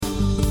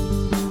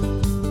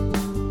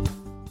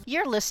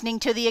You're listening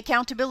to the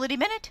Accountability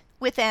Minute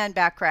with Ann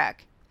Backrack.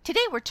 Today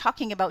we're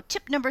talking about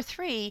tip number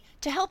 3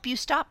 to help you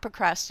stop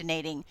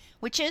procrastinating,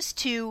 which is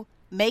to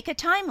make a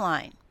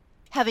timeline.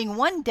 Having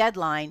one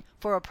deadline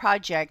for a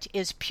project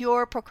is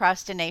pure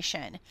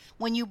procrastination.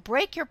 When you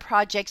break your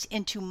projects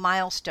into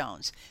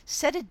milestones,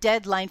 set a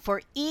deadline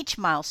for each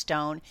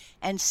milestone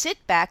and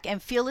sit back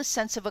and feel a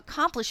sense of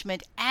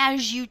accomplishment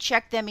as you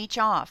check them each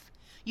off.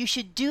 You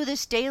should do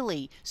this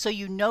daily so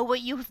you know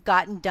what you've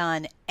gotten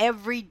done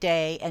every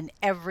day and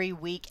every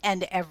week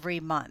and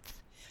every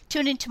month.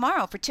 Tune in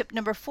tomorrow for tip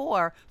number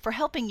 4 for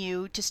helping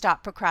you to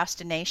stop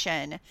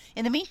procrastination.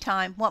 In the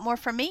meantime, want more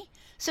from me?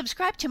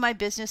 Subscribe to my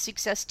business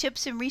success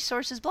tips and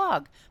resources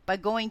blog by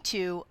going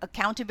to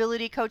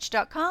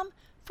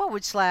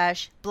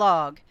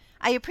accountabilitycoach.com/blog.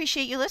 I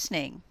appreciate you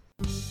listening.